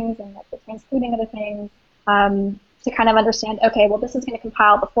other things and the transcoding other things, to kind of understand, okay, well, this is going to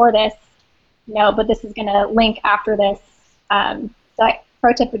compile before this, but this is going to link after this. So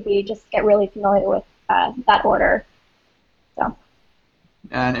pro tip would be just get really familiar with that order. So.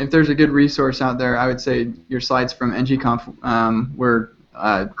 And if there's a good resource out there, I would say your slides from ngconf were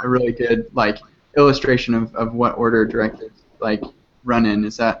a really good like illustration of what order directives like run in.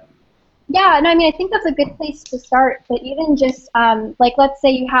 Is that? Yeah, no, I mean, I think that's a good place to start. But even just like, let's say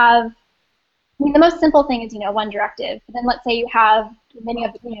you have, I mean, the most simple thing is, one directive. But then let's say you have, then you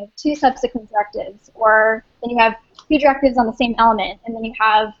have, two subsequent directives, or then you have two directives on the same element, and then you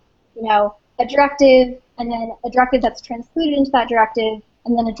have, a directive, and then a directive that's transcluded into that directive,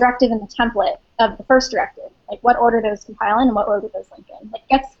 and then a directive in the template of the first directive. Like what order those compile in and what order those link in. Like, it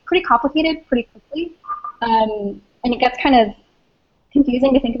gets pretty complicated pretty quickly, and it gets kind of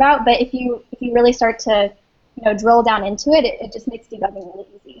confusing to think about. But if you really start to drill down into it, it just makes debugging really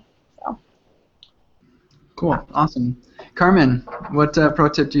easy. So. Cool, awesome. Carmen, what pro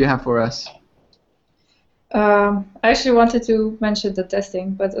tip do you have for us? I actually wanted to mention the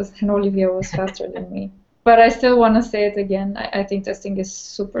testing, but Olivier was faster than me. But I still want to say it again. I think testing is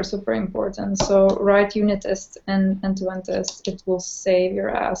super, super important. So write unit tests and end-to-end tests. It will save your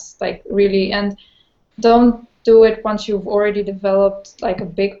ass, like really. And don't do it once you've already developed like a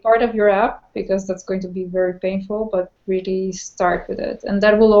big part of your app, because that's going to be very painful. But really start with it, and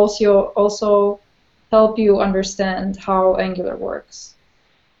that will also help you understand how Angular works.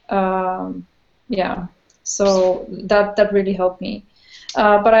 Yeah. So that really helped me.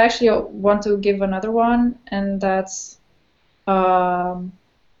 But I actually want to give another one, and that's learn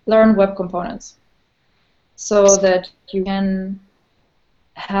web components, so that you can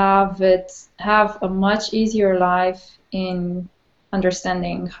have a much easier life in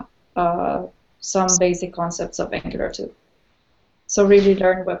understanding some basic concepts of Angular 2. So really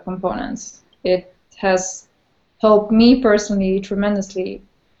learn web components. It has helped me personally tremendously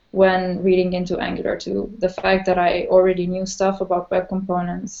when reading into Angular 2, the fact that I already knew stuff about web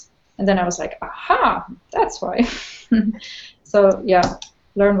components, and then I was like, aha, that's why. So yeah,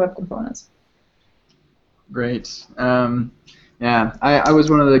 learn web components. Great. Yeah, I was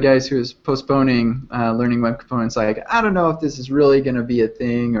one of the guys who was postponing learning web components. Like, I don't know if this is really going to be a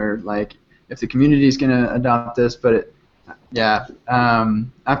thing, or like if the community is going to adopt this. But yeah,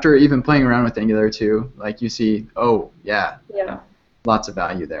 after even playing around with Angular 2, like you see, oh yeah. Lots of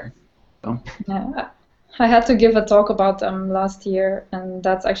value there. So. Yeah, I had to give a talk about them last year, and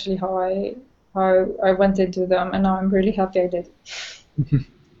that's actually how I went into them, and now I'm really happy I did.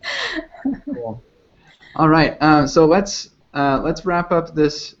 Cool. All right, so let's wrap up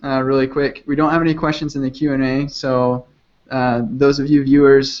this really quick. We don't have any questions in the Q&A, so those of you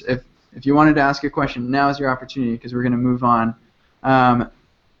viewers, if you wanted to ask a question, now is your opportunity, because we're going to move on.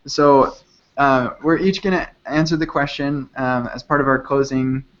 We're each going to answer the question as part of our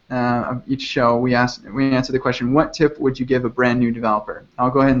closing of each show. We answer the question, what tip would you give a brand new developer?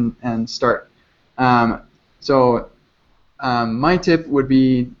 I'll go ahead and start. My tip would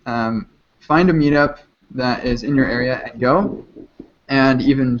be find a meetup that is in your area and go. And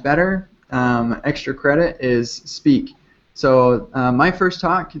even better, extra credit is speak. So my first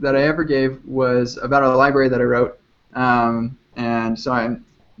talk that I ever gave was about a library that I wrote,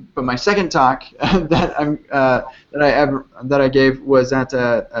 But my second talk that I gave was at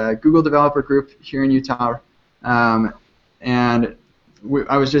a Google developer group here in Utah, and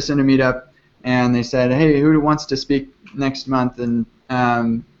I was just in a meetup, and they said, "Hey, who wants to speak next month?"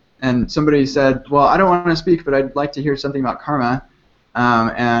 And somebody said, "Well, I don't want to speak, but I'd like to hear something about karma,"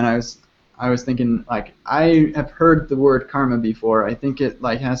 and I was thinking, like, I have heard the word karma before. I think it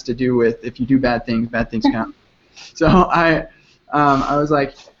like has to do with if you do bad things count. So I was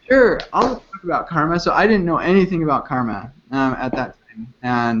like, sure, I'll talk about karma. So I didn't know anything about karma at that time,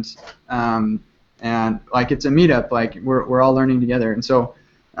 and like it's a meetup, like we're all learning together. And so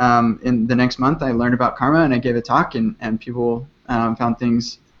in the next month, I learned about karma, and I gave a talk, and people found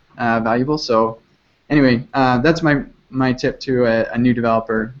things valuable. So anyway, that's my tip to a new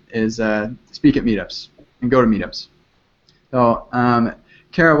developer is speak at meetups and go to meetups. So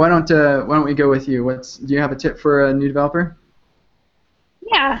Kara, why don't we go with you? Do you have a tip for a new developer?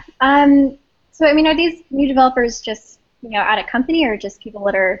 Yeah. So I mean, are these new developers just at a company, or just people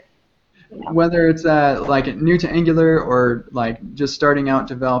that are Whether it's like new to Angular or like just starting out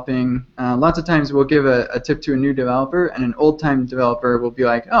developing, lots of times we'll give a tip to a new developer, and an old-time developer will be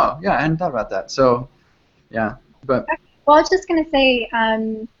like, "Oh, yeah, I hadn't thought about that." So, yeah, but. Well, I was just gonna say,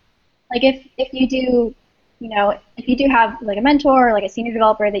 like if you do, if you do have like a mentor or like a senior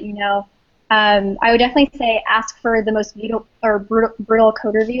developer that I would definitely say ask for the most brutal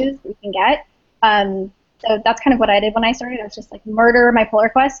code reviews that you can get. So that's kind of what I did when I started. I was just like murder my pull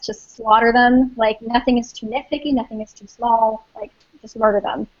requests, just slaughter them. Like nothing is too nitpicky, nothing is too small. Like just murder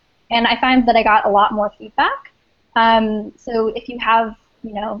them. And I find that I got a lot more feedback. So if you have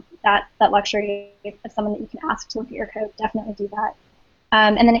that luxury of someone that you can ask to look at your code, definitely do that.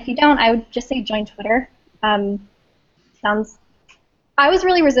 And then if you don't, I would just say join Twitter. I was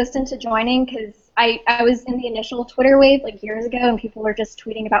really resistant to joining because I was in the initial Twitter wave like years ago, and people were just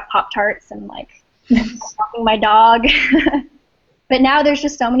tweeting about Pop-Tarts and like walking my dog. But now there's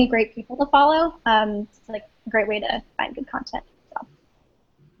just so many great people to follow. It's like a great way to find good content. So.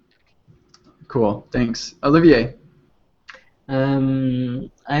 Cool, thanks. Olivier?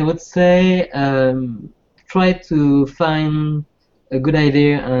 I would say try to find a good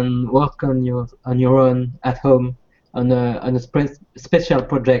idea and work on your own at home on a special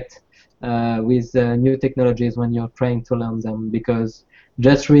project with new technologies when you're trying to learn them, because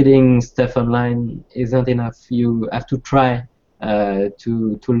just reading stuff online isn't enough. You have to try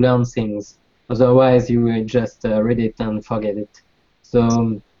to learn things. Otherwise, you will just read it and forget it.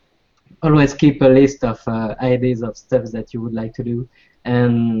 So always keep a list of ideas of stuff that you would like to do,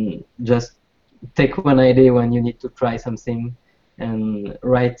 and just take one idea when you need to try something, and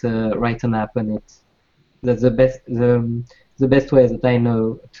write an app on it. That's the best way that I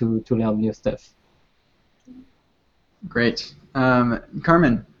know to learn new stuff. Great.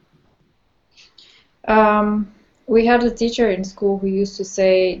 Carmen? We had a teacher in school who used to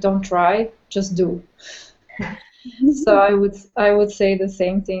say, "Don't try, just do." So I would say the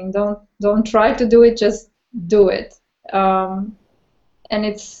same thing. Don't try to do it, just do it. And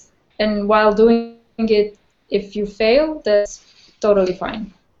while doing it, if you fail, that's totally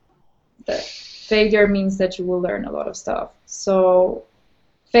fine. The failure means that you will learn a lot of stuff. So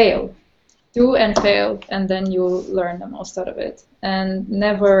fail, do and fail, and then you'll learn the most out of it. And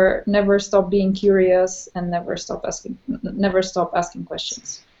never stop being curious, and never stop asking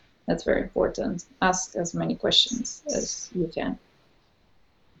questions. That's very important. Ask as many questions as you can.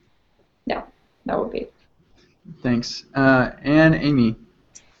 Yeah, that would be it. Thanks. And Amy?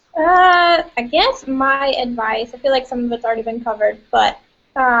 I guess my advice, I feel like some of it's already been covered, but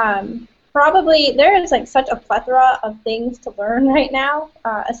probably there is like such a plethora of things to learn right now,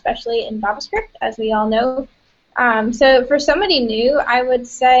 especially in JavaScript, as we all know. So for somebody new, I would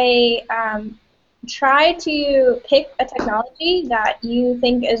say try to pick a technology that you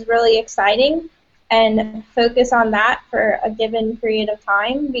think is really exciting and focus on that for a given period of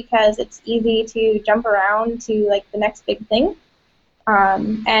time, because it's easy to jump around to like the next big thing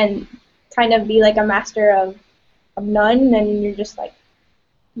and kind of be like a master of none, and you're just like,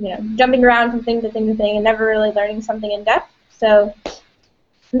 jumping around from thing to thing to thing and never really learning something in depth. So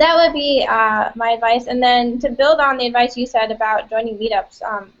that would be my advice. And then to build on the advice you said about joining meetups,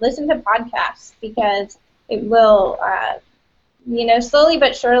 listen to podcasts, because it will, slowly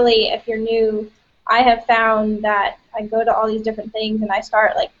but surely, if you're new, I have found that I go to all these different things and I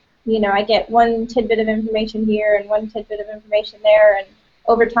start like, I get one tidbit of information here and one tidbit of information there, and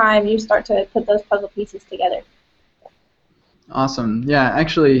over time you start to put those puzzle pieces together. Awesome. Yeah,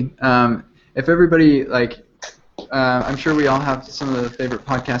 actually, if everybody, I'm sure we all have some of the favorite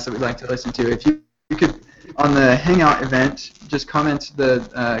podcasts that we'd like to listen to. If you could, on the Hangout event, just comment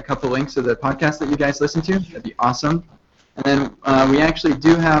a couple links of the podcasts that you guys listen to, that'd be awesome. And then we actually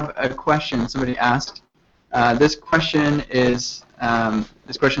do have a question somebody asked. This question is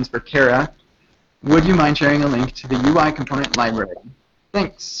for Kara. Would you mind sharing a link to the UI component library?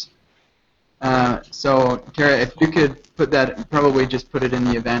 Thanks. So, Kara, if you could probably just put it in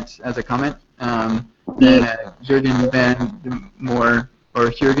the event as a comment. Then Jürgen Van Moor, or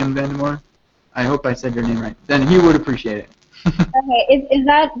Jürgen Van Moor, I hope I said your name right, then he would appreciate it. Okay, is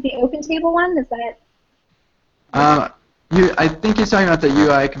that the OpenTable one? Is that? I think he's talking about the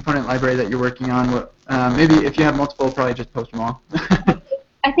UI component library that you're working on. Maybe if you have multiple, probably just post them all.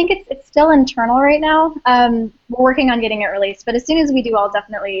 I think it's still internal right now. We're working on getting it released, but as soon as we do, I'll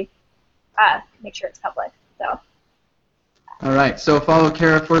definitely make sure it's public. So. All right, so follow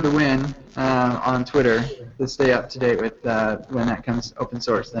Kara for the win on Twitter to stay up to date with when that comes open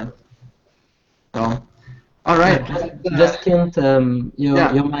source then. So, all right. Just Kent,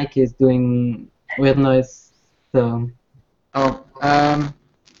 your mic is doing weird noise, so. Oh,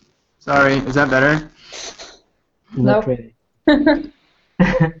 sorry, is that better? Not really.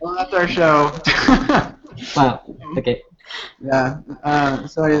 Well, that's our show. Wow, okay. Yeah,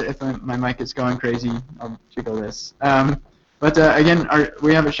 sorry if my mic is going crazy. I'll jiggle this. But again,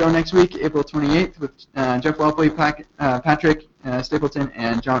 we have a show next week, April 28th, with Jeff Welpley, Patrick Stapleton,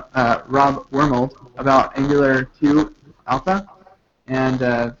 and Rob Wormold about Angular 2 Alpha. And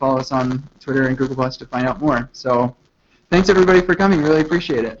follow us on Twitter and Google Plus to find out more. So thanks, everybody, for coming. Really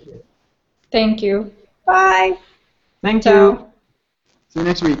appreciate it. Thank you. Bye. Thank you. See you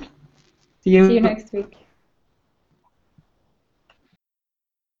next week. See you. See you next week.